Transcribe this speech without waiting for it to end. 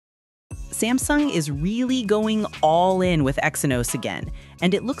Samsung is really going all in with Exynos again,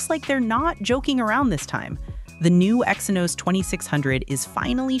 and it looks like they're not joking around this time. The new Exynos 2600 is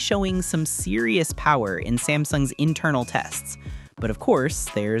finally showing some serious power in Samsung's internal tests. But of course,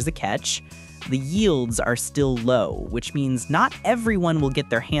 there's a catch. The yields are still low, which means not everyone will get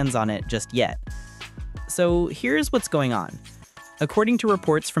their hands on it just yet. So here's what's going on. According to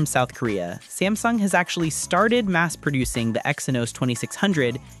reports from South Korea, Samsung has actually started mass producing the Exynos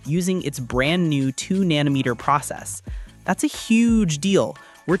 2600 using its brand new 2nm process. That's a huge deal.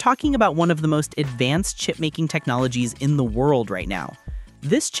 We're talking about one of the most advanced chip-making technologies in the world right now.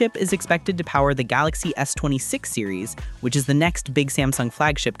 This chip is expected to power the Galaxy S26 series, which is the next big Samsung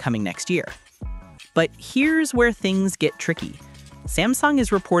flagship coming next year. But here's where things get tricky. Samsung is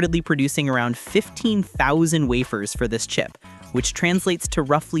reportedly producing around 15,000 wafers for this chip, which translates to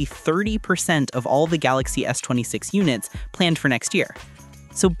roughly 30% of all the Galaxy S26 units planned for next year.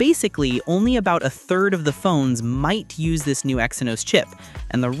 So basically, only about a third of the phones might use this new Exynos chip,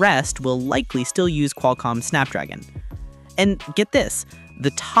 and the rest will likely still use Qualcomm Snapdragon. And get this,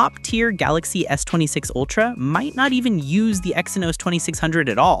 the top-tier Galaxy S26 Ultra might not even use the Exynos 2600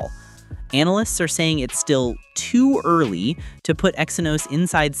 at all. Analysts are saying it's still too early to put Exynos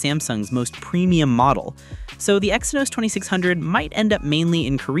inside Samsung's most premium model, so the Exynos 2600 might end up mainly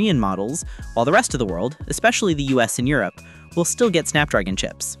in Korean models, while the rest of the world, especially the US and Europe, will still get Snapdragon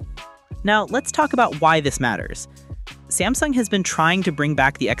chips. Now, let's talk about why this matters. Samsung has been trying to bring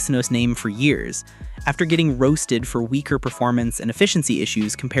back the Exynos name for years. After getting roasted for weaker performance and efficiency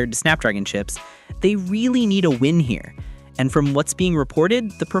issues compared to Snapdragon chips, they really need a win here. And from what's being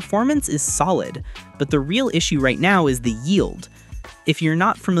reported, the performance is solid, but the real issue right now is the yield. If you're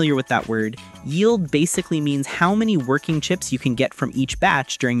not familiar with that word, yield basically means how many working chips you can get from each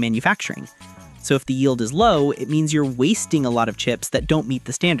batch during manufacturing. So if the yield is low, it means you're wasting a lot of chips that don't meet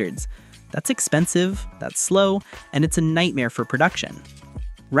the standards. That's expensive, that's slow, and it's a nightmare for production.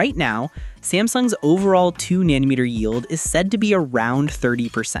 Right now, Samsung's overall 2nm yield is said to be around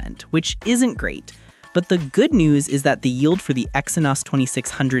 30%, which isn't great. But the good news is that the yield for the Exynos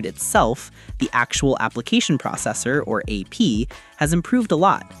 2600 itself, the actual application processor, or AP, has improved a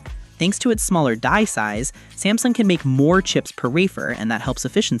lot. Thanks to its smaller die size, Samsung can make more chips per wafer, and that helps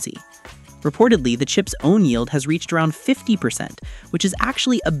efficiency. Reportedly, the chip's own yield has reached around 50%, which is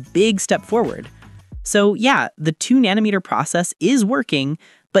actually a big step forward. So yeah, the 2nm process is working,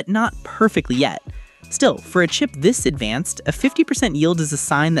 but not perfectly yet. Still, for a chip this advanced, a 50% yield is a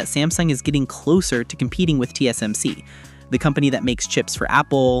sign that Samsung is getting closer to competing with TSMC, the company that makes chips for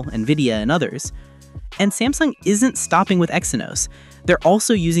Apple, Nvidia, and others. And Samsung isn't stopping with Exynos. They're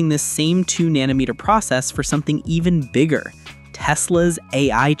also using this same 2nm process for something even bigger, Tesla's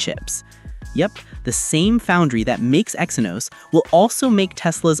AI chips. Yep, the same foundry that makes Exynos will also make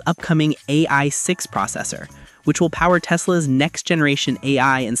Tesla's upcoming AI6 processor, which will power Tesla's next-generation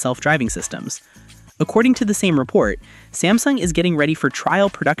AI and self-driving systems. According to the same report, Samsung is getting ready for trial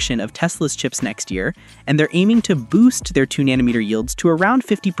production of Tesla's chips next year, and they're aiming to boost their 2nm yields to around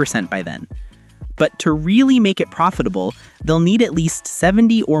 50% by then. But to really make it profitable, they'll need at least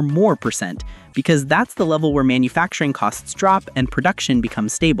 70 or more percent, because that's the level where manufacturing costs drop and production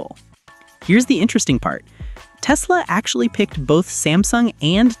becomes stable. Here's the interesting part. Tesla actually picked both Samsung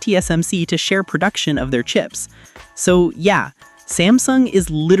and TSMC to share production of their chips. So yeah, Samsung is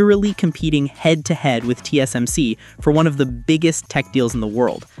literally competing head-to-head with TSMC for one of the biggest tech deals in the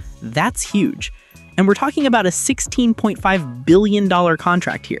world. That's huge. And we're talking about a $16.5 billion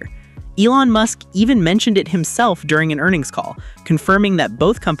contract here. Elon Musk even mentioned it himself during an earnings call, confirming that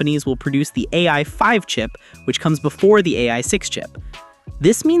both companies will produce the AI5 chip, which comes before the AI6 chip.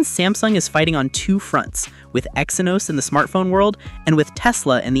 This means Samsung is fighting on two fronts, with Exynos in the smartphone world and with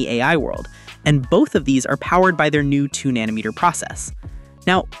Tesla in the AI world, and both of these are powered by their new 2nm process.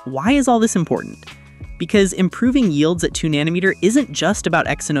 Now, why is all this important? Because improving yields at 2nm isn't just about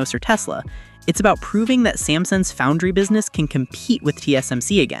Exynos or Tesla, it's about proving that Samsung's Foundry business can compete with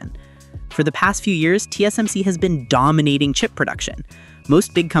TSMC again. For the past few years, TSMC has been dominating chip production.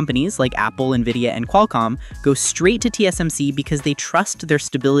 Most big companies like Apple, Nvidia, and Qualcomm go straight to TSMC because they trust their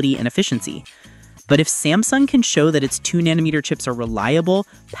stability and efficiency. But if Samsung can show that its 2nm chips are reliable,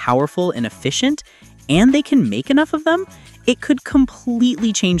 powerful, and efficient, and they can make enough of them, it could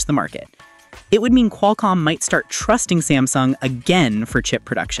completely change the market. It would mean Qualcomm might start trusting Samsung again for chip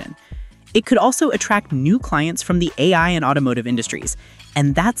production. It could also attract new clients from the AI and automotive industries,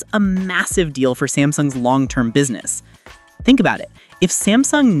 and that's a massive deal for Samsung's long-term business. Think about it. If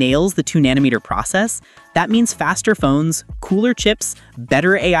Samsung nails the 2nm process, that means faster phones, cooler chips,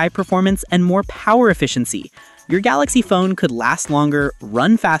 better AI performance, and more power efficiency. Your Galaxy phone could last longer,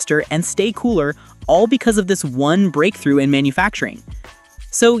 run faster, and stay cooler, all because of this one breakthrough in manufacturing.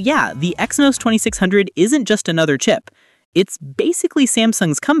 So yeah, the Exynos 2600 isn't just another chip. It's basically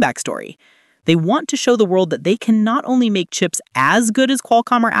Samsung's comeback story. They want to show the world that they can not only make chips as good as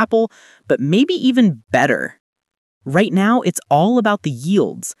Qualcomm or Apple, but maybe even better. Right now, it's all about the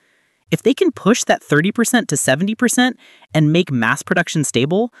yields. If they can push that 30% to 70% and make mass production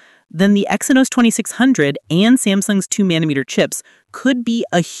stable, then the Exynos 2600 and Samsung's 2nm chips could be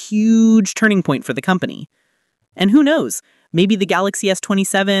a huge turning point for the company. And who knows, maybe the Galaxy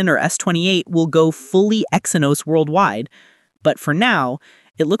S27 or S28 will go fully Exynos worldwide. But for now,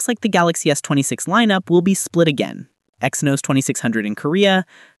 it looks like the Galaxy S26 lineup will be split again. Exynos 2600 in Korea,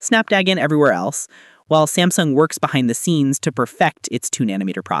 Snapdragon everywhere else, while Samsung works behind the scenes to perfect its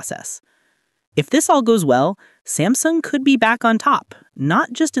 2nm process. If this all goes well, Samsung could be back on top,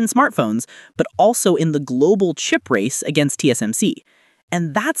 not just in smartphones, but also in the global chip race against TSMC.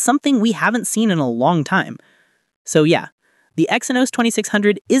 And that's something we haven't seen in a long time. So yeah, the Exynos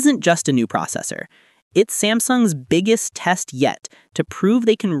 2600 isn't just a new processor. It's Samsung's biggest test yet to prove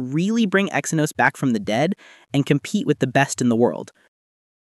they can really bring Exynos back from the dead and compete with the best in the world,